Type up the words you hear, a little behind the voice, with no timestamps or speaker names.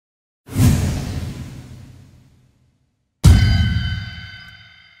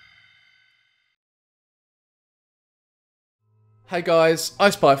Hey guys,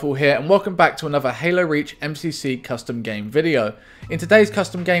 iSpiteful here and welcome back to another Halo Reach MCC custom game video. In today's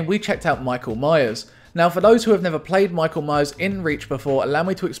custom game we checked out Michael Myers. Now for those who have never played Michael Myers in Reach before, allow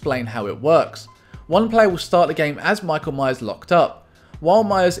me to explain how it works. One player will start the game as Michael Myers locked up. While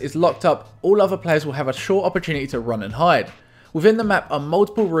Myers is locked up, all other players will have a short opportunity to run and hide. Within the map are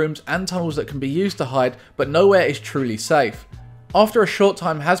multiple rooms and tunnels that can be used to hide, but nowhere is truly safe. After a short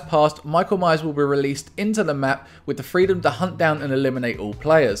time has passed, Michael Myers will be released into the map with the freedom to hunt down and eliminate all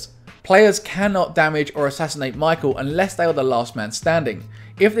players. Players cannot damage or assassinate Michael unless they are the last man standing.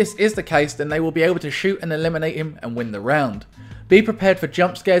 If this is the case, then they will be able to shoot and eliminate him and win the round. Be prepared for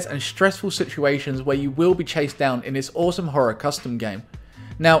jump scares and stressful situations where you will be chased down in this awesome horror custom game.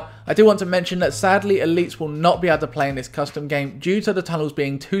 Now, I do want to mention that sadly elites will not be able to play in this custom game due to the tunnels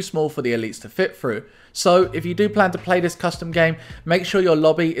being too small for the elites to fit through. So if you do plan to play this custom game, make sure your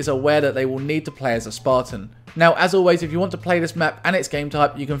lobby is aware that they will need to play as a Spartan. Now as always, if you want to play this map and its game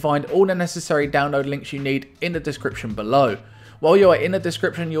type, you can find all the necessary download links you need in the description below. While you are in the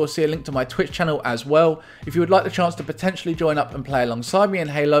description, you will see a link to my Twitch channel as well. If you would like the chance to potentially join up and play alongside me in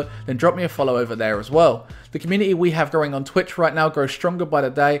Halo, then drop me a follow over there as well. The community we have growing on Twitch right now grows stronger by the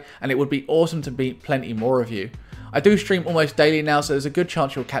day, and it would be awesome to meet plenty more of you. I do stream almost daily now, so there's a good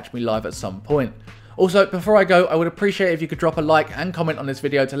chance you'll catch me live at some point. Also, before I go, I would appreciate if you could drop a like and comment on this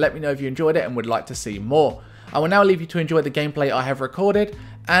video to let me know if you enjoyed it and would like to see more. I will now leave you to enjoy the gameplay I have recorded,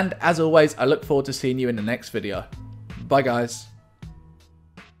 and as always, I look forward to seeing you in the next video. Bye guys.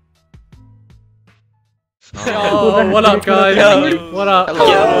 Oh, what up guys? What up? Hello.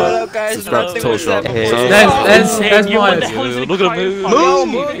 What up guys? There's Myers. Look at him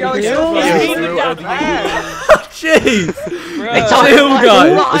move. Jeez! Chill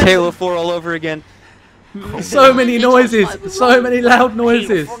guys! It's Halo 4 all over again. So many noises! So many loud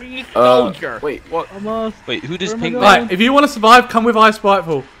noises! Wait, what? Wait, who does pink man? Right, if you want to survive, come with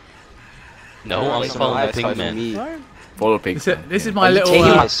iSpiteful. No, I'm following the pink man. Follow pink. This is my little.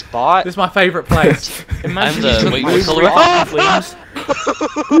 Taking my spot. This is my favourite place. I'm the wait, what color?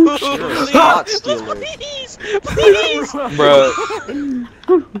 Spot stealer. Bro.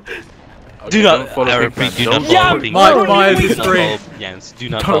 Do not follow. I repeat, do not follow pink. Mike Myers is green. Yams. Do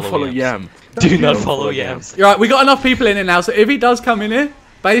not follow Yams. Do not follow Yams. You're right. We got enough people in here now, so if he does come in here,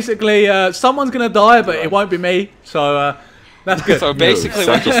 basically someone's gonna die, but it won't be me. So. That's good. So basically,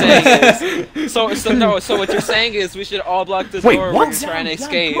 what you're saying is, so what you're saying is, we should all block the door when you're trying to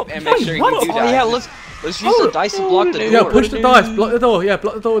escape and make sure you do that. Oh yeah, let's use the dice to block the door. Yeah, push the dice, block the door. Yeah,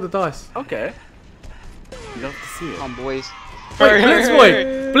 block the door with the dice. Okay. You don't have to see it. Come on, boys. Wait,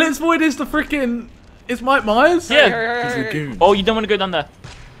 Blitzvoid. Blitzvoid is the freaking. It's Mike Myers. Yeah. He's a goon. Oh, you don't want to go down there.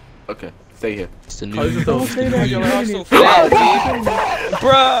 Okay, stay here. Close the door.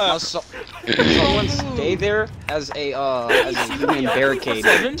 Bruh! Someone stay there as a human barricade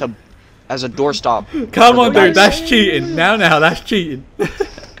as a doorstop. Come on, dude, that's cheating. Now, that's cheating.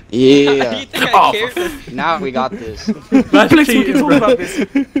 Yeah. You think I care? Now we got this. That's cheating, bro.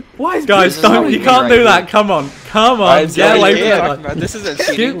 Why is Guys, you can't do that. Come on, get away from that. This isn't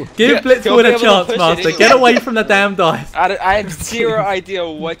cheating. Give Blitzvoid a chance, Master. Get away from the damn dice. I have zero idea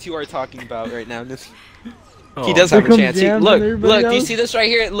what you are talking about right now. He does have a chance. Look, do you see this right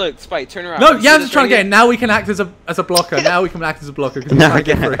here? Look, Spike, turn around. No, Yams is trying to get in. Now we can act as a blocker. Now we can act as a blocker. Now I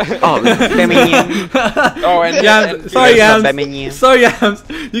get through. Oh, feminine. Oh, and Yams. Sorry, Yams. Sorry, Yams.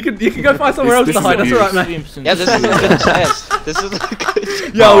 You can go find somewhere else to hide. That's alright, man. Yeah, this is a good test. This is a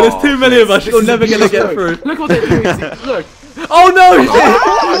good. Yo, there's too many of us. You're never gonna get through. Look what they're doing. Look. Oh no!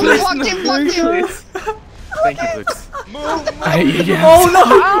 Blocked him. Thank you, Blitz. Oh no!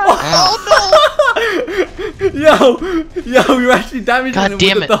 Yo, you're actually damaging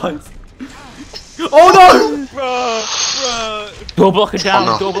him with the dice. Oh no! Bruh. Door blocker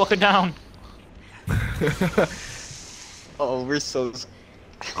down, door blocker down. Oh, we're so.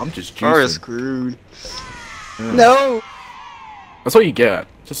 I'm just We're juicing. screwed. Yeah. No. That's what you get.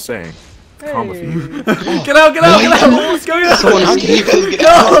 Just saying. Karma for you. Get out! Go! Someone escape.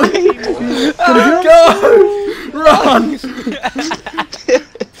 Go! Run!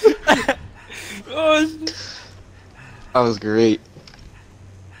 That was great.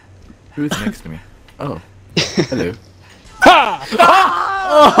 Who's next to me? Oh. Hello.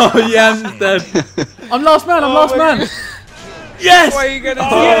 Oh, Yams is dead. I'm last man. Yes! Why are you gonna do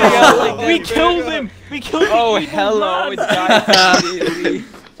that like that? We killed him. We killed him. Oh, hello. It died immediately.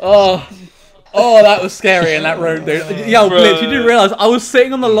 Oh, that was scary in that room, dude. Yo, Blitz, you didn't realise I was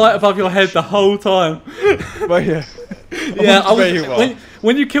sitting on the light above your head the whole time. Yeah,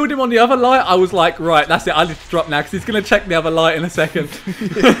 when you killed him on the other light, I was like, right, that's it, I need to drop now, because he's going to check the other light in a second.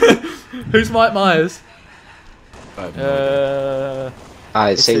 Who's Mike Myers? I have no idea.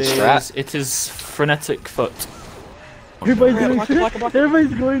 Alright, same strat. It is frenetic foot. Everybody's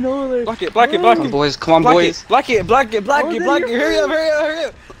going over there. Block it. Come on, boys. Come on, boys. Block it. Hurry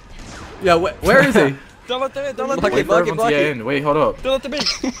up. Yeah, where is he? Don't let them in. Wait for everyone to get in. Wait, hold up. Don't let them in.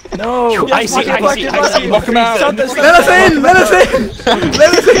 No! I see. Block him out. Let us in! Let us in!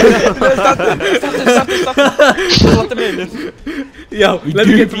 Let us in! Stop this. Don't let them in. Yo, let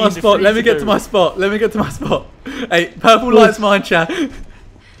me get to my spot. Let me get to my spot. Hey, purple lights mine, chat.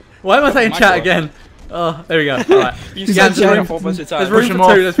 Why am I saying chat again? Oh, there we go. Alright. You said chat a whole bunch of times.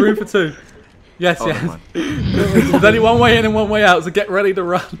 There's room for two. Yes. There's only one way in and one way out, so get ready to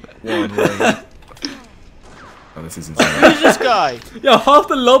run. One way. Oh, this is insane. Who's this guy? Yo, half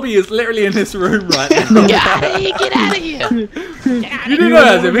the lobby is literally in this room right now. Get out of here! Get out of here! You do know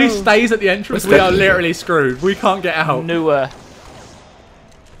that if he stays at the entrance, we are literally screwed. We can't get out. Newer.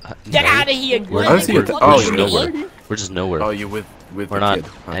 Get out of here! We're just nowhere. Oh, you're with We're the not kid.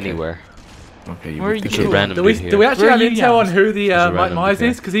 Okay. anywhere. Okay, Where are with the you? kid. Random Do we dude here. actually Where have are you, intel on Jans? who the Mike random Myers dude.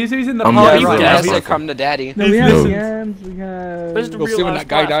 is? Because he's in the Yeah, party he's right there. now. Yes, come to daddy. No, we have No. Jans, we have... Where's the We'll real see when life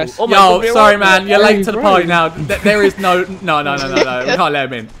that guy rifle? dies. Oh my Yo, God, sorry man, you're late he's to the party right. now. There is no. We can't let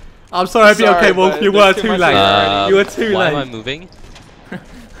him in. I'm sorry, Sorry, BLK Wolf, but you were there's too too much late. already. You were too Why am I late. moving?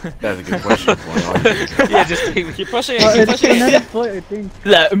 That's a good question. Why are you? Yeah, just keep pushing it. Oh, Keep it's pushing another it. foot, I think.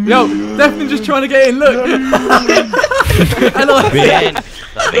 Yo, definitely just trying to get in. Look. And Man.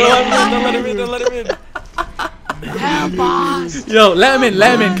 Don't let him in. Help us! Yo, let him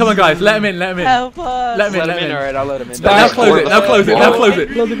in. Come on, guys, let him in. Help us! Let him Let him in. in. Alright, I'll let him in. Now close it.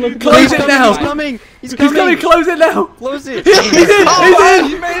 Close it now. He's coming. Close it now. Close it. He's in.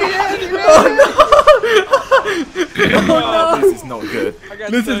 You made it in. Oh no. This is not good.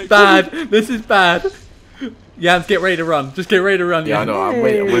 This is bad. This is bad. Jans, get ready to run. Just get ready to run. Yeah, I Jans. know. I'm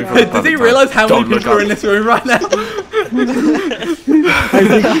waiting for the Does he perfect time. realise how many Don't look people are up. in this room right now?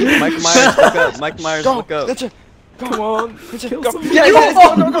 Mike Myers, look up. Mike Myers, look up. Gotcha. Come on. Gotcha. Go.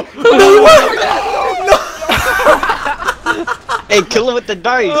 Hey, kill him with the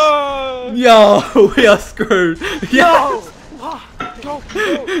dice. Yo, we are screwed. Yo. Go.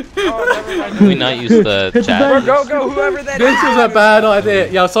 Oh, never mind. Can we not use the chat? Go. Whoever that This was a bad idea.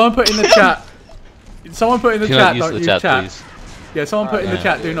 Yo, someone put in the chat. Someone put in the Can chat. we not Don't use the use chat, chat. please? Yeah, someone put in the Alright.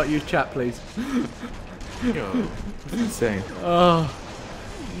 chat. Do not use chat, please. Yo, this is insane. Oh,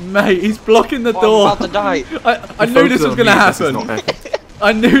 mate, he's blocking the Oh, door. I'm about to die. I knew this was gonna happen. This is not epic.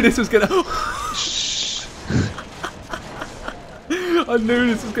 I knew this was gonna. I knew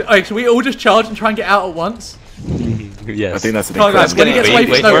this was gonna. Alright, should we all just charge and try and get out at once? Yes. I think that's an Come on, guys, when he gets away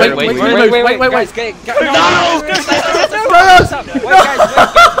Wait, from. No, wait, wait, wait, wait,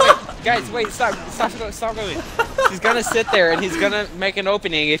 Guys, stop going. He's gonna sit there and he's gonna make an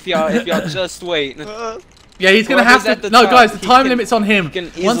opening if y'all just wait. Yeah, he's gonna Whoever's have at to. the No, top, guys, the he time can- limit's on him. he can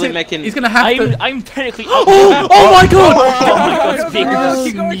Once easily it- make an- he's gonna have to. I'm technically. Oh my god! Oh my God!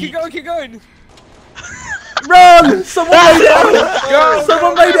 Speaker. Keep going. Run! Someone made it out!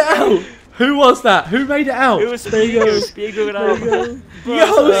 Someone made it out! Who was that? Who made it out? It was Spiego. Yo,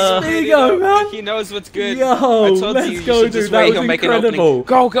 Spiego, man! He knows what's good. Yo, I told let's you, go, should just dude. That wait, was he'll make an incredible.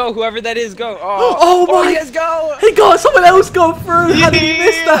 opening. Go, whoever that is, go. Oh my! Yes, go! He got someone else got through. How did he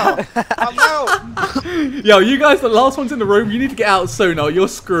miss that? I'm out. Yo, you guys, the last ones in the room. You need to get out soon, or you're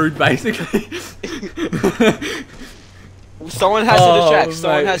screwed, basically. Someone has to distract. mate.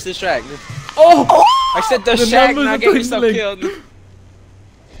 Someone has to distract. Oh! I said The distract, numbers not are get yourself dwindling. killed.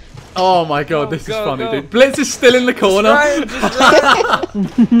 Oh my god, this is go, funny, go. dude. Blitz is still in the corner. Ryan, just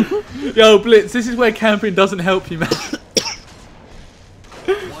run. Yo, Blitz, this is where camping doesn't help you, man.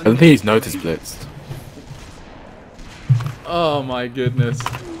 I don't think he's noticed Blitz. Oh my goodness.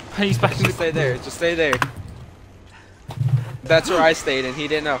 He's back in Just stay there. Just stay there. That's where I stayed, and he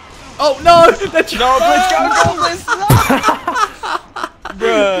didn't know. Oh no! That's No, Blitz, go, Blitz!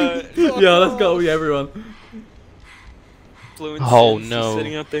 Bruh. Yo, let's go, everyone. Fluence Oh, is no.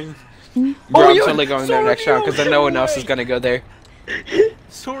 Sitting up there. Bro, I'm totally going there next round because no one else is gonna go there.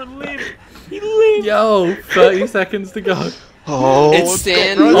 Sword live. He lived. Yo, 30 seconds to go. Oh, It's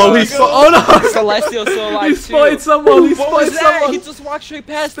Sin. Oh, he's oh no! Celestial still alive He too. spotted someone. He What was spotted that? someone. He just walked straight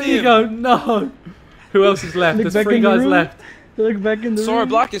past There you him. go. No. Who else is left? Look There's back 3 in the guys room. left. Look back in the Sora, room.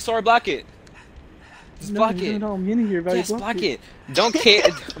 block it. Sora, block it. Just block No, it. no, I'm in here, buddy. Yes, block it. Don't care,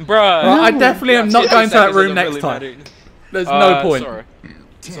 bruh. I definitely am not going to that room next really time. matter. There's no point. Sora.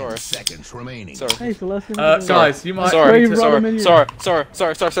 10 Sora. seconds remaining. Sora. Hey, Celestial. Guys, you might. Sora. need to- brought him in here. Sora.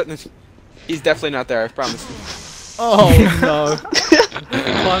 He's definitely not there, I promise. Oh no.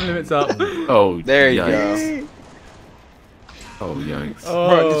 Time limit's up. Oh, There you yikes. go. Oh, yikes.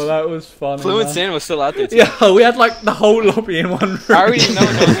 Oh, that was funny. Fluent man. Sin was still out there too. Yeah, we had like the whole lobby in one room. I already know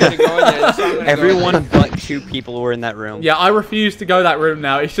no one's gonna go in there. That's why I'm gonna go in Everyone there. but 2 people were in that room. Yeah, I refuse to go that room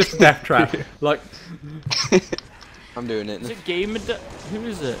now. It's just a death trap. Like, I'm doing it. Is it Game? Who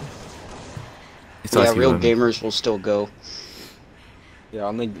is it? It's Yeah, icy real lemon. gamers will still go. Yeah,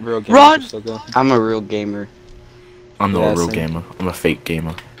 I'm the real gamer. Run! Still go. I'm a real gamer. I'm not Yeah, a real same. gamer. I'm a fake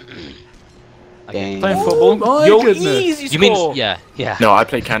gamer. Dang. Playing football? my Yo, goodness. easy You mean score. yeah, yeah. No, I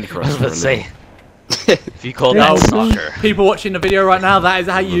play Candy I Crush was for a about to say. living. If you call No. that soccer. people watching the video right now, that is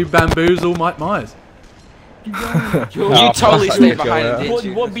how you bamboozle Mike Myers. You totally stayed behind him, didn't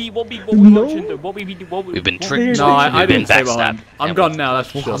you? What we No. watching though? What we We've been tricked. No, I We've didn't been stay behind. backstabbed. I'm and gone we've now, that's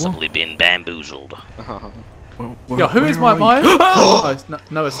for sure. Possibly been bamboozled. Yo, who is Mike Myers? Oh, it's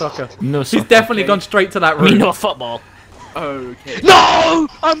Noah Soccer. No, He's definitely gone straight to that Me room. no football. Okay. No!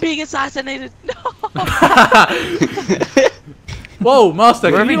 I'm being assassinated. No! Whoa,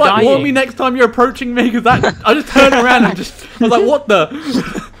 Master, We're can you having like warn dying. me next time you're approaching me? Because that I just turned around and just I was like, what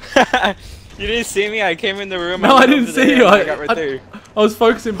the? You didn't see me? I came in the room. No, I went didn't over see there, you. and I got right I- there. I was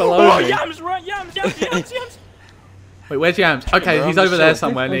focusing below Oh, me. Yams, right? Yams. Wait, where's Yams? Okay, bro, he's I'm over just there chilling.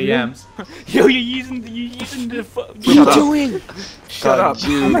 somewhere near Yams. Yo, you're using the Shut up. doing? Shut up.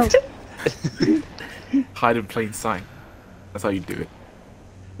 I'm out. Hide in plain sight. That's how you do it.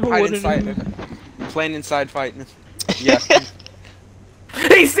 Hide inside. Playing inside fighting. Yeah.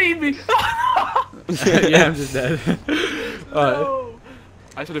 He's seen me! Yams is dead. Alright.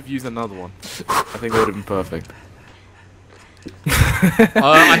 I should have used another one. I think that would have been perfect.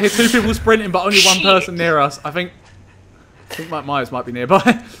 I hear 2 people sprinting, but only 1 person near us. I think Mike Myers might be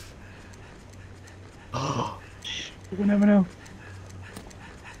nearby. You never know.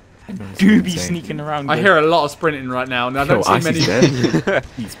 Doobie sneaking around. I hear a lot of sprinting right now, and I don't see many. Dead.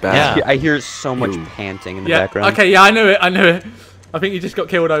 He's bad. Yeah. I hear so much Yo. panting in the Yeah. background. Okay. Yeah, I knew it. I knew it. I think you just got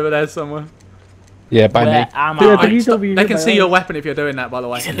killed over there somewhere. Yeah, by me. Am Yeah, I? but he's over here They can by see us. your weapon if you're doing that, by the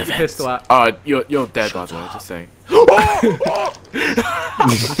way. He's in the Keep your vents. pistol out. You're dead, by the way, just saying.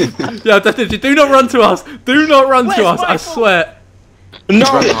 Yeah, definitely. Do not run to us. Do not run to us. I swear. He's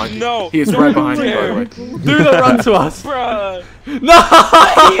right behind you. No. He is right behind you, by the way. Do not run to us. Bruh. No!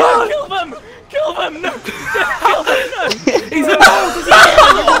 Kill them! Kill them! No!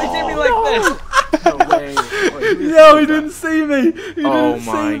 Why did me like this? No way. Yo, he didn't see me. He Oh didn't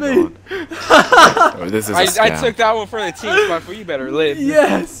my see me. god. Oh, this is a I scam. took that one for the team spot, but you better live.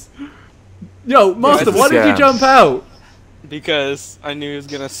 Yes. Yo, Master, This is why did you scam. jump out? Because I knew he was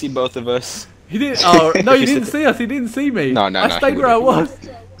gonna see both of us. He didn't. Oh no, you didn't see us. He didn't see me. No, no, I no, stayed he where I wouldn't. was.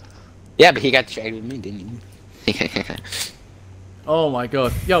 Yeah, but he got traded with me, didn't he? Oh my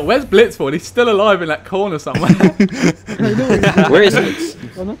god. Yo, where's Blitzford? He's still alive in that corner somewhere. Where is it?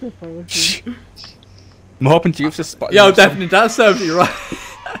 Oh, not that far away. I'm hoping to use this spot. Yo, definitely, that serves you right.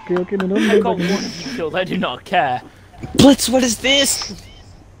 Okay, no, I got one of you killed. I do not care. Blitz, what is this?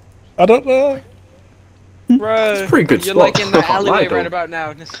 I don't know. Bruh, It's a pretty good you're spot. like in the I can't lie, alleyway though. right about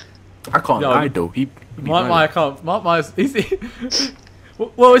now. I can't Yo, lie though. He Mark Meyer can't. Mark Myers.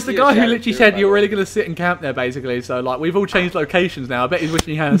 Well, it's the He guy is who shouting literally through, said by you're the really going to sit and camp there, basically. So, like, we've all changed locations now. I bet he's wishing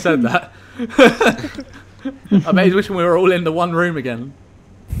he hadn't said that. I bet he's wishing we were all in the one room again.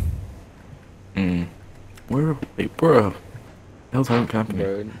 Wait, bro. Hell's home camping.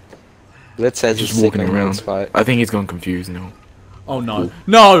 Bro, Blitz says Just he's walking sitting around. around spot. I think he's gone confused now. Oh no.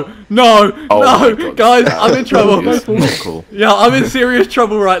 No! No! Oh my no! God. Guys, I'm in trouble. It's not cool. Yeah, I'm in serious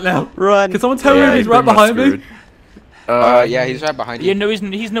trouble right now. Run. Can someone tell me if he's right pretty much behind me? screwed. Yeah, he's right behind you. Yeah, no, he's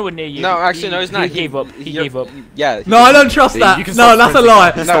nowhere near you. No, actually, no, he's not. He gave up. He gave up. Yeah. No, I don't trust See, that. you can No, stop that's a sprinting.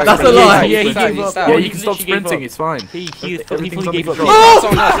 lie. No, That's a he- lie. Yeah, he stopped, gave up. stopped. Yeah, He you can stop literally gave sprinting. up. It's fine. He Everything's fully under gave up. control.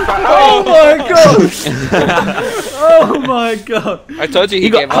 Oh my god! Oh my god! I told you he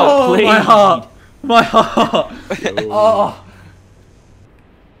got gave up. Oh my played. heart! My heart! Oh!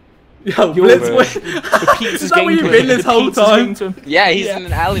 Yo, Blitz, bro. wait. The pizza's Is that where getting you've to been him. this The whole pizza's time? getting to him. Yeah, he's in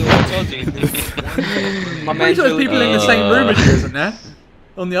an alleyway. I told you. My Pretty man's sure there's really people in the same room as you, isn't there?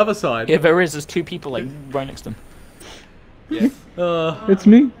 On the other side. Yeah, there is. There's 2 people like right next to him. It's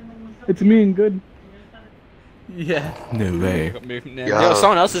me. It's me and good. Yeah. No way. Yo,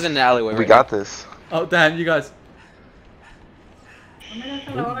 someone else is in the alleyway. We right got this. Oh damn, you guys.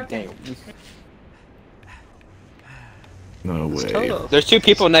 now. Damn. No way. There's 2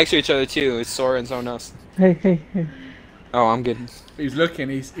 people next to each other too. It's Sora and someone else. Hey, hey, hey. Oh, I'm good. He's looking.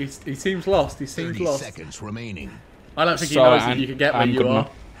 He seems lost. He seems 30 lost. seconds remaining. I don't think he So, knows that I'm- you can get where I'm you good are. now.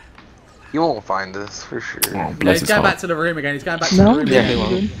 You won't find us for sure. Oh, Yeah, bless he's his going back heart. to the room again. He's going back to No? the room Yeah, again. he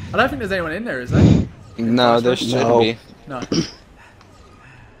won't. I don't think there's anyone in there, is there? No, there should No. be. No.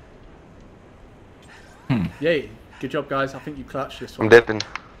 Yay. Good job, guys. I think you clutched this I'm one. dipping.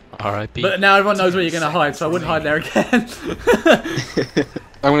 R.I.P. But now everyone knows where you're going to hide, so I wouldn't hide there again.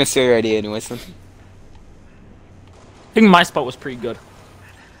 I'm gonna steal your idea anyways then. I think my spot was pretty good.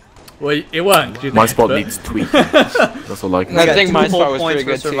 Well, it weren't. My spot needs tweaking. That's all I can I say. think my Two whole spot was points pretty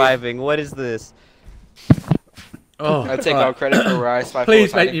for good too. surviving. What is this? Oh, I take all credit for where iSpiteful please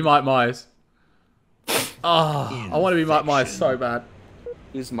was make hiding. me Mike Myers. Oh, I want to be Mike Myers so bad.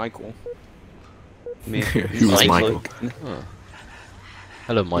 Who's Michael? Me. Who was Michael?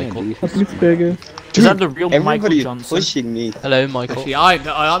 Hello, Michael. It's bigger. Is that the real Michael Everybody's Johnson? pushing me. Hello, Michael. Actually,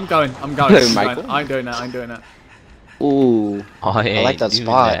 I'm going. Hello, Michael. I ain't doing that. I ain't doing that. Ooh, I ain't like that doing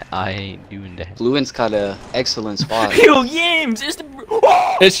spot. that. I ain't doing that. Bluent's got a excellent spot. Yo, Yams! It's the.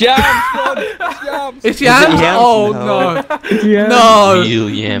 It's Yams! It's Yams! It's Yams? Yams? Oh No. Yeah. no! Real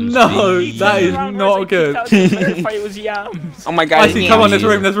yams. No, baby. that is not good. It was Yams. Oh my god, Icy, come on, there's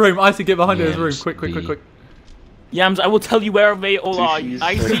Yams. room, there's room. Icy, get behind it, there's room. Yams, Quick, quick, quick, quick. Yams, I will tell you where they all are.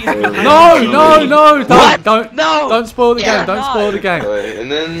 I see. No, no, no! Don't, No! don't spoil the game. Don't no. spoil the game. And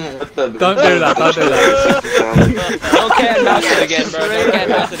then what the? Don't do that. Don't do that. Don't cat and mouse it again, bro. Don't cat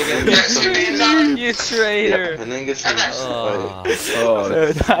and mouse it again. You traitor. And then get some. I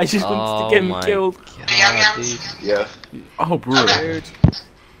just wanted to get him killed. God, dude. Yeah. Oh, bro.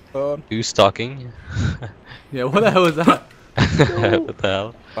 Who's stalking? Yeah, what the hell was that? What the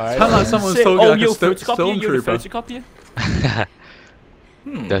hell? Sound like someone's Say, talking oh, like you're a photocopy. You're the stormtrooper.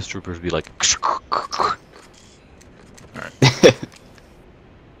 photocopy. Those troopers be like.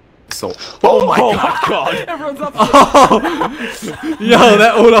 So. Oh my God! Everyone's up. Oh, yo,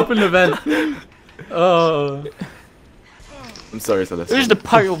 they're all up in the vent. Oh. I'm sorry, Celeste. There's the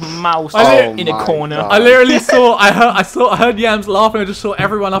pile of mouse Oh in a my corner. God. I literally saw, I heard Yams laughing. I just saw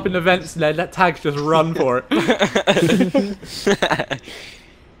everyone up in the vents and their tags just run for it.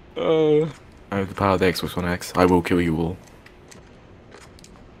 I have the power of the Xbox One X. I will kill you all.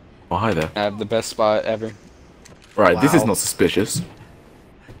 Oh, hi there. I have the best spot ever. Right, this is Wow. not suspicious.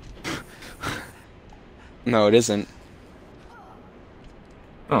 No, it isn't.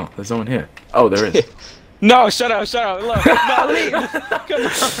 Oh, there's no one here. Oh, there is. No, shut up, shut up. Look, no, leave. Come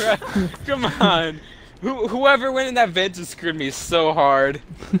on, bro. Come on. Whoever went in that vent just screwed me so hard.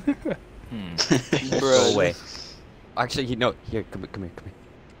 Go away. Actually, no. Here, come here.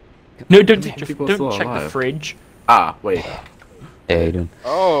 No, don't People are still check the alive. fridge. Ah, wait. Hey, you doing?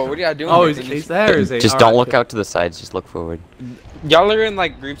 Oh, what are y'all doing? Oh, here? he's there, is he? Just Alright, don't look cool. out to the sides. Just look forward. Y'all are in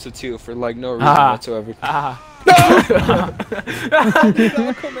like groups of two for like no reason Ah. whatsoever.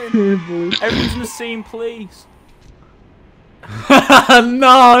 Everyone's in the same place.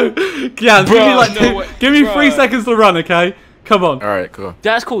 No! Yams, give me Bro, like, no way. give me Bro. 3 seconds to run, okay? Come on. Alright, cool.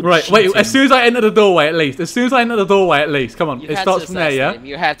 That's called Right, wait, cheating. as soon as I enter the doorway at least. As soon as I enter the doorway at least. Come on, You it had starts to from there, yeah? assassinate him.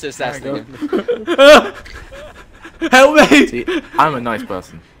 You had to assassinate him. Help me! See, I'm a nice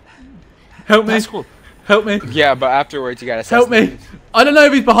person. Help me! That's cool. Help me! Yeah, but afterwards you gotta Help assassinate me! I don't know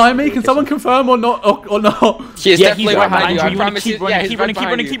if he's behind me. Can someone confirm or not? Or not? He is Yeah, definitely he's right behind behind you. you. I You wanna promise keep you. running, Yeah, he's keep right running, keep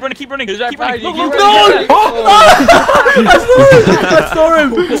behind running, you. keep running, keep running. He's right Keep running. behind Go, you. go, Keep go. running. I saw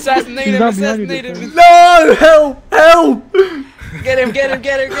him! Assassinate He's him! not behind you Assassinate this him! No! Help! Help! Get him! Get him!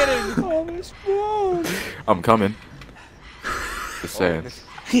 Get him! Get him! I'm coming. Just saying.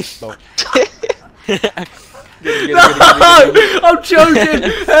 No! I'm choking!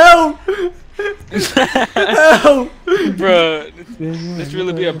 Help! Help! Bro, this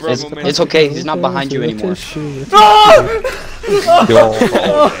really be a bro moment. It's okay. He's not behind you anymore. No!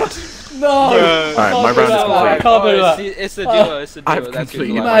 No! Alright, my round is I complete. can't do that. It's the duo. It's the duo. I've That's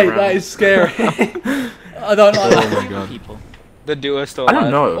completed who's my alive. Mate, that is scary. I don't like Oh that. my god. People. The duo is still I alive.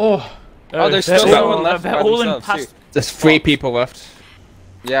 don't know. Oh, Oh, there's They're still all- one left they're by all in themselves, past. too. There's 3 people left.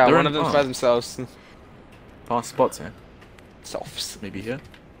 Yeah, They're one in- of them's oh. by themselves. Past spots here. Selves. Maybe here?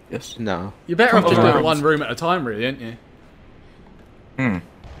 Yes. No. you're better off just Oh. doing one room at a time, really, aren't you? Hmm.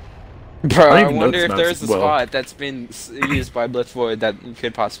 Bro, I I, even wonder noticed if maps there's a as well. spot that's been used by Blitzvoid that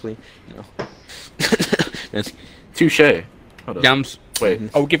could possibly, you know. Touche. Hold on. Yams, Wait.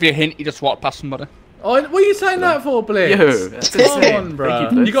 I'll give you a hint. You just walked past somebody. Oh, what are you saying that for, Blitz? Yo, that's Come insane. on, bro. Thank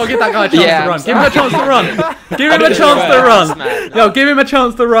you, Blitz. You gotta give that guy a chance Yeah, to run. I'm Give him a chance to run. Give him a chance to run. Yo, give him a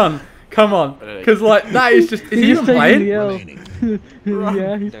chance to run. Come on. Because, like, that is just. Is he He's even taking playing? the L. Yeah,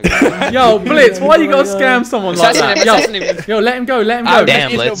 he's Yo, Blitz, why you gotta scam someone like that? Assassinate him. Yo, let him go, let him go.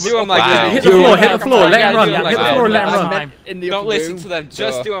 Damn, let's. Do him like Wow. that. Hit the floor, hit the floor, let him run. Do him Hit like the floor, that. let him run. Time. In the Don't other listen room, to them.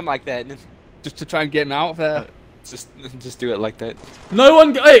 Just do him like that. just to try and get him out of there. Just do it like that. No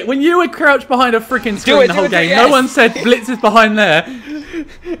one. Hey, when you were crouched behind a freaking screen it, the whole do it, game, yes. no one said Blitz is behind there.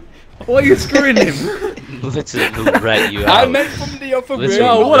 Why are you screwing him? Literally rat you I out. meant from the upper Literally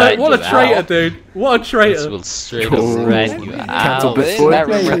room. Yo, what rat a you traitor, out. dude. What a This traitor. will straight up rat you Cancel out. bits in boy. that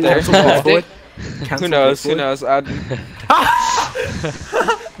room right there. Cancel bits boy. Who Cancel knows? bits, Who boy. knows?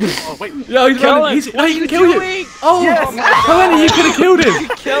 Oh, wait. Yo, he's Kill running. him. Wait, you can kill him. Oh, Poena, you could have killed him.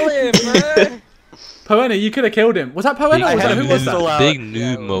 Kill him, man. Poena, you could have killed him. Was that Poena or was that, who was that? Big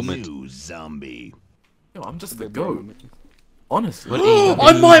noob moment. Yo, I'm just the goat. Honestly.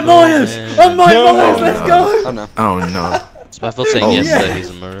 I'm Mike Myers! I'm Mike Myers, let's go! Oh no. Oh no. Spiteful saying Oh, yes yeah. that he's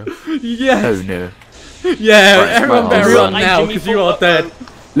a murderer. Yes! Oh no. Yeah, Right, everyone well, better run. run now because you are dead.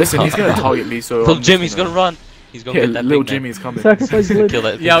 Listen, he's gonna target me, so. Little I'm just Jimmy's gonna run. He's gonna Yeah, get that little big man. Jimmy's coming. Sacrifice He's gonna blood. kill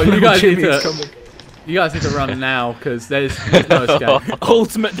that. Yo, Little you guys need Jimmy's to. coming. You guys need to run now because there's no escape.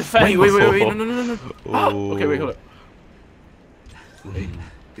 Ultimate defense. Wait, no. Oh, okay, wait, hold up. Wait,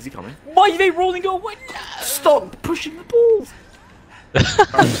 is he coming? Why are they rolling away? Stop pushing the balls!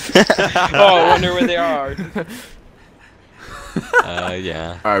 Oh, I wonder where they are.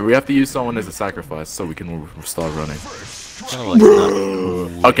 Yeah. Alright, we have to use someone as a sacrifice so we can all start running. Kinda like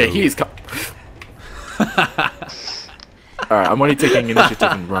that. Okay, he's coming. Alright, I'm only taking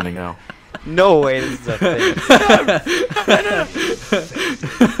initiative and running now. No way this is a thing.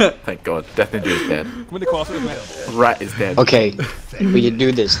 Thank God, Death Ninja is dead. Come in the corner, man. Rat is dead. Okay, we can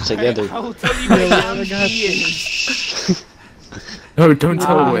do this together. I'll tell you where he is. No, don't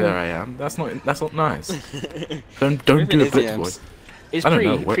tell where I am. That's not nice. Don't do a Where is bit Yams? voice. It's I don't pretty,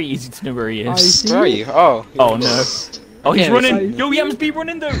 know, where- pretty easy to know where he I is. see. Where are you? Oh. Oh no. Oh, he's Yeah, running. Yo, Yams be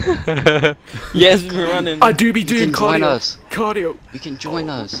running though. Yes, we're running. I do be You doing can join cardio. us. Cardio. You can join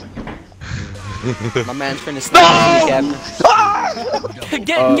us. My man's trying to snipe me, Captain.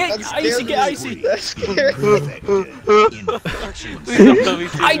 Get icy, get icy. Please don't tell me.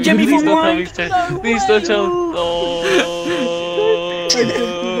 Hi, Jimmy Please for don't tell one. me. Please don't tell.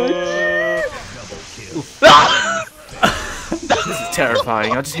 This is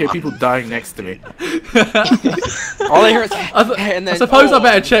terrifying. I just hear people dying next to me. All I hear is I and then. suppose I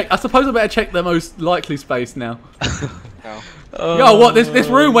better check. I suppose I better check the most likely space now. No. Yo, what? This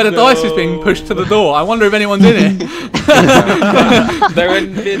room where the dice is being pushed to the door. I wonder if anyone's in it.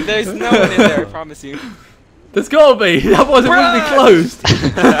 There's no one in there, I promise you. There's gotta be. Otherwise, it wouldn't be closed.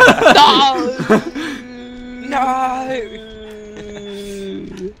 No.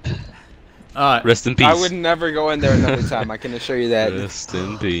 Alright. Rest in peace. I would never go in there another time. I can assure you that. Rest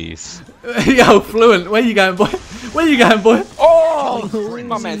in peace. Yo, Fluent, where you going, boy? Where you going, boy? Oh,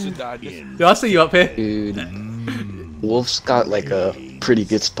 my man just died. Yo, I see you up here. Dude, Wolf's got like a pretty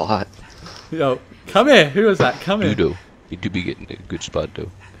good spot. Yo, come here. Who was that? Come here. Dudo. You do be getting a good spot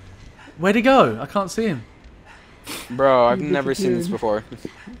though. Where'd he go? I can't see him. Bro, I've never seen this before.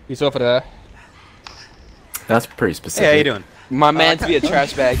 He's over there. That's pretty specific. Hey, how you doing? My man's be a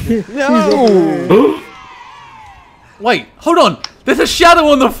trash bag. No! Wait, hold on. There's a shadow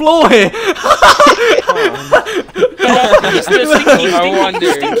on the floor here. I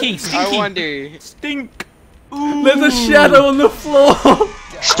wonder. Stinky, I stinky. wonder. Stink. There's a shadow on the floor.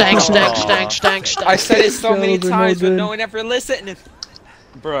 Stank, stank, stank, stank, stank. I said it so many Shadows are no times, but good. no one ever listened.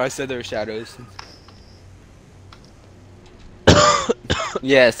 Bro, I said there were shadows.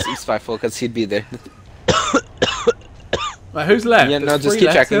 Yes, he's spiteful because he'd be there. Right, who's left? Yeah, no, There's just three keep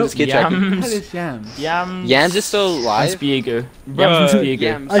left checking. still? Just keep checking. Who Yams. is Yams? Yams. Yams is still And alive. Spiego. Bruh, Yams and Spiego.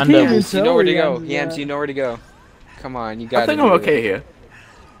 Yams. I can't And even Doubles. You know where to tell go. Yams, Yams, you know where to go. Come on, you I got it. think I'm okay here.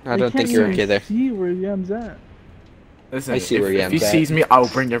 I don't think you're okay there. See where Yams at. Listen, I see if, where if Yam's he at. sees me, I'll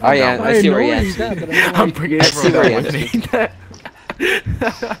bring everyone yeah, down. I see know where where Yams he's at, but I'm I'm bringing I see everyone where down.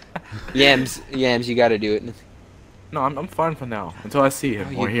 Yams, you gotta do it. No, I'm fine for now. Until I see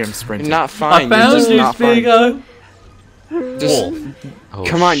him or hear him You're sprinting. not I fine. You're found just you, not fine. Spiego. Just Oh,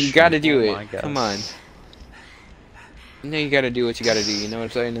 come on, you gotta do oh my it. God. Come on. No, you gotta do what you gotta do. You know what I'm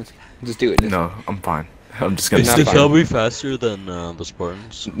saying? Just do it. No, I'm fine. I'm just gonna It's Is stick not the fine. cavalry faster than the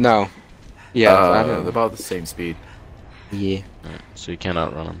Spartans? No. Yeah, I don't know. about the same speed. Yeah. Alright, so you can't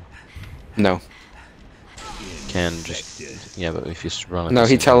outrun them. No. Can just but if you run. at No, the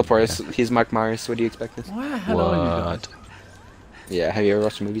he same time, teleports. He's Mike Myers. What do you expect? Why the hell are you guys? What? Yeah, have you ever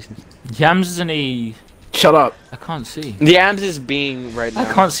watched the movies? Yams is in a. Shut up. I can't see. Yams is being right now.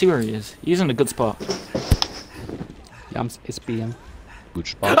 I can't see where he is. He's in a good spot. Yams, it's BM. Good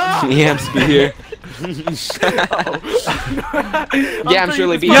spot. Yams be here. Yams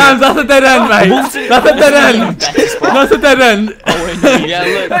really be Yams, that's a dead end, mate. That's a dead end. That's a dead end. Yeah,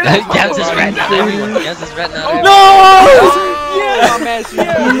 look. Yams is ratting out everyone. Yams is ratting out everyone. No! Yeah, my man's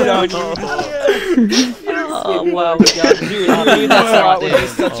Oh, wow, we got Dude, that spot would be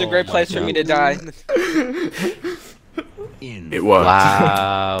such a great place for me to die. It worked.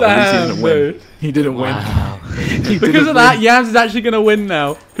 Wow. At least he Damn, didn't win. dude. He didn't Wow. win. Because of that, Yams is actually going to win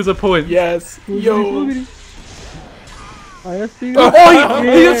now. Because of points. Yes. Yo. iSpiteful. Oh,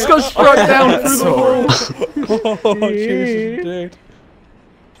 he just got struck down through the Sorry. wall. Oh, Jesus, dude.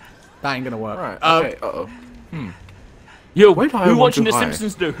 That ain't going to work. Right. Okay. Uh-oh. Yo, Why do I who want watching to The hide?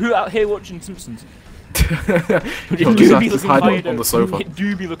 Simpsons though? Who out here watching Simpsons? You It just do have be to looking hide fire on the though. sofa. It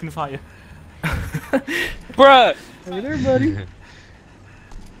do be looking fire. Bruh! Hey there, buddy.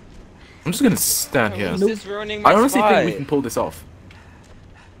 I'm just gonna stand here. This is ruining my I honestly spot. think we can pull this off.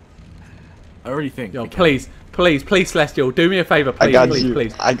 I already think. Yo, we can. please, please, please, Celestial, do me a favor, please, got please, you.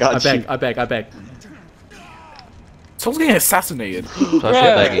 please. I got beg, you. I beg, I beg. Someone's getting assassinated. Plus you're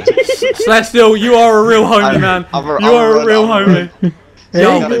begging. Celestial, you are a real homie, man. You are a real homie.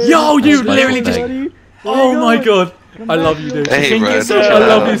 Yo, you Plus literally you're just. begging. Oh my god. I love you, dude. Hey, bro. I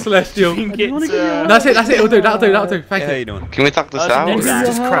love you, Celestial. Think it's, That's it, it'll do, that'll do. Thank How you. you doing? Can we talk this out? next or-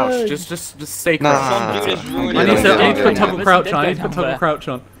 Just crouch. Just stay Nah. crouched. Dude is ruining I need Yeah, to, I need to put yeah. toggle crouch on. I need Dead to put guy toggle down crouch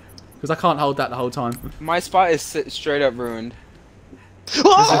on. Because I can't hold that the whole time. My spot is straight up ruined. There's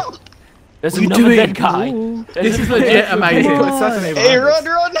What are you another doing? dead guy. Ooh. This is legit amazing. Come on. Assassinate Hey, behind run,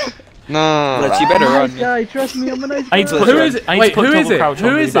 us. run! No. But you better I'm a run. nice guy, trust me, I'm a nice I need to guy. put- Who is it? I need to Wait, put who is toggle it? crouch Who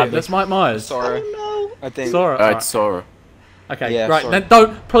on really is it? badly. That's Mike Myers. Sora. I think. Sora. Alright, Alright. Sora. Okay, Yeah, right. Sora. Then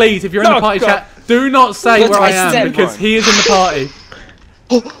don't, please, if you're in the No, party God. chat, do not say That's where what I I am said, because Ron. he is in the party.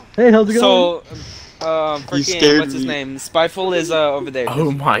 Hey, how's it going? So, freaking, scared what's his me. name? Spiteful is over there.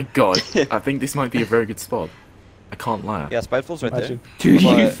 Oh my god. I think this might be a very good spot. I can't lie. Yeah, Spiteful's right there. Do you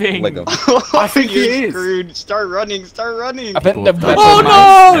But think? Lego. I think he You're is. screwed. Start running, start running. I bet People the have vet Oh, might no!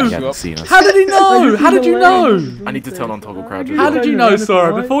 mess He you up. hasn't seen us. How did he I know? just How seen did you the know? land. I need to turn on toggle crouch as How well. did you Turn know, around if Sora?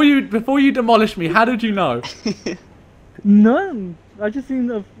 you want. Before you demolish me, how did you know? None. I just seen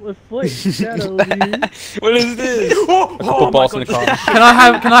a foot shadow over you. What is this? Oh, Put balls in the car. Can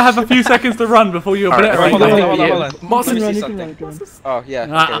I have a few seconds to run before you Alright, obliterate Hold on, me? hold on, hold on. Martin, Let me Run, see you can run, something. you can run. Oh, yeah.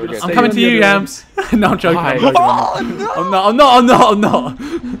 Nah, Okay, we're good. I'm coming to you, Yams. No, I'm joking. Hi. I'm joking. I'm not.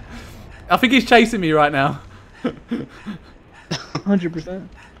 I think he's chasing me right now. 100%.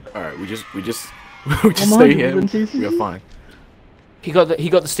 Alright, we just I'm stay here. 100% chasing We are you. fine. He got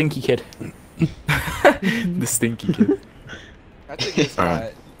the stinky kid. The stinky kid. That's a good spot.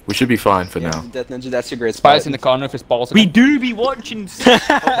 Alright. We should be fine for Yeah, now. Death Ninja, that's a great spot. Spider's in the corner with his balls. We do be watching. We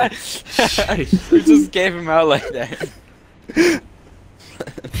just gave him out like that.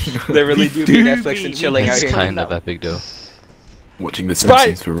 They really do be Netflix and chilling out It's here. kind of epic though. Watching The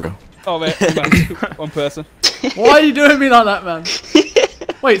Right. Simpsons for real. Oh, wait. One person. Why are you doing me like that, man?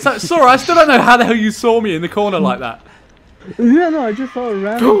 Wait, so, Sora, I still don't know how the hell you saw me in the corner like that. Yeah, no, I just saw a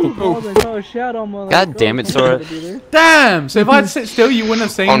random balls and saw a shadow. I'm like, God damn it, Sora. something's gonna be there. Damn! So if I'd sit still, you wouldn't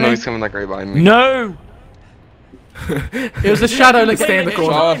have seen Oh no, me. he's coming like right behind me. No. It was the shadow that stay in the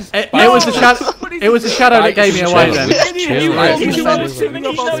corner. Oh, It was the shadow. It was the shadow that gave me away. Then.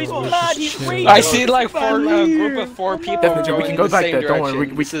 I see like group of four people. Definitely, we going can in go the back same there. Don't worry.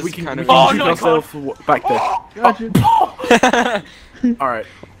 direction. We This is can kind of Oh, shoot no, I can't. ourselves back there. Gotcha. Alright.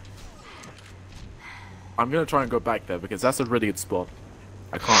 I'm gonna try and go back there because that's a really good spot.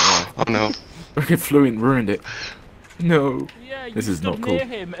 I can't lie. Oh no. Freaking flew and ruined it. No. Yeah, you This is stood not cool. near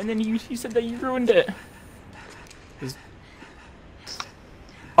him, and then you said that you ruined it.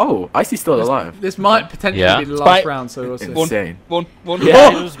 Oh, Icy's still alive. This might potentially Yeah. be the last Spike. round, so we'll see. Insane. One. Yeah,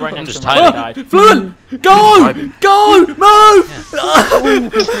 Oh! it was right next Just to him. hide Died. Fluent! Go! Go! Move!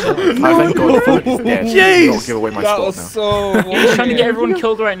 I thank God Fluent is dead. Jeez! Don't give away my That spot was now. so. He's trying to get everyone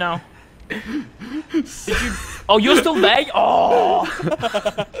killed right now. Did you? Oh, you're still there? Oh!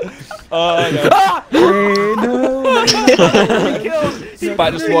 Hey, no.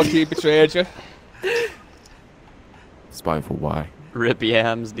 Spider's one he betrayed you. Spiteful, why? Rip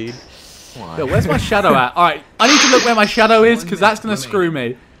yams, dude. Yo, where's my shadow at? Alright, I need to look where my shadow is, because that's going to screw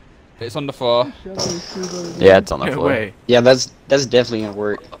me. It's on the floor. Yeah, it's on the No floor. way. Yeah, that's definitely gonna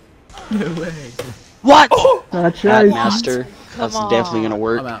work. What? Not Hat shy. master. That's definitely gonna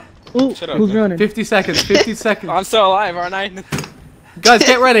work. I'm out. Oh, Shut up. who's running? 50 seconds, 50 seconds. I'm still alive, aren't I? Guys,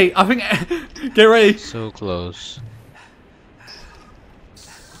 get ready. I think... Get ready. So close.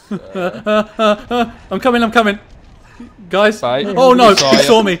 I'm coming. Guys. Fight. Oh no, Saw he ya.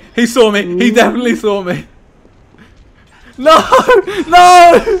 saw me. He saw me. He definitely saw me. No!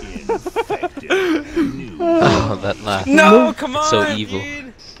 No! Oh, that laugh. No, come on. So evil.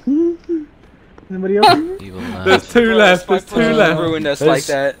 Dude. Anybody else? here? Evil laugh. There's two left. There's two Spiteful left. ruined us like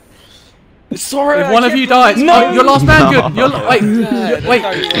that. Sora, If one of you dies, oh, you're last man. Good. You're wait.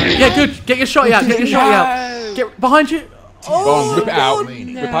 thought you were. Yeah, good. Get your shot out. Get your shot out. Get behind you. Go on, whip it out.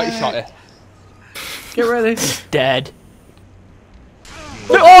 Whip out your shot here. Get ready. Dead.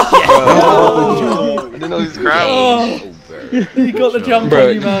 Oh! I didn't know he was crouching. You got the jump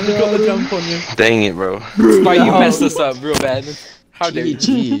on you, man. You got the jump on you. Dang it, bro. Spike, you messed this up real bad. How dare you?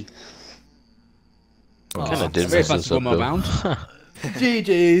 GG. Kind of did Very mess fast this to up, go though. around.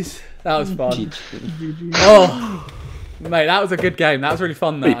 GG's. That was fun. GG. Oh, mate, that was a good game. That was really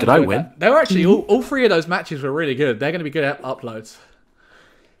fun. Wait, did I win? They were actually all three of those matches were really good. They're going to be good uploads.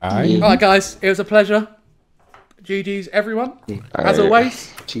 All right, guys, it was a pleasure. GG's, everyone. As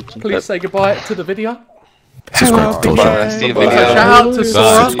always, please say goodbye to the video. Subscribe. Shout out to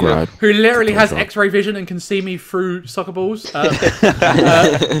Sora, who literally has X-ray vision and can see me through soccer balls. And gets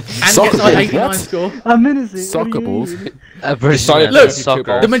like 89 score. I'm innocent. Soccer balls. Look,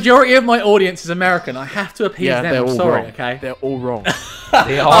 the majority of my audience is American. I have to appease them. They're I'm all sorry, wrong. okay? They're all wrong.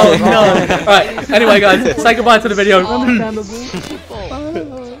 Oh no! Right. Anyway, guys, say goodbye to the video. Understandable.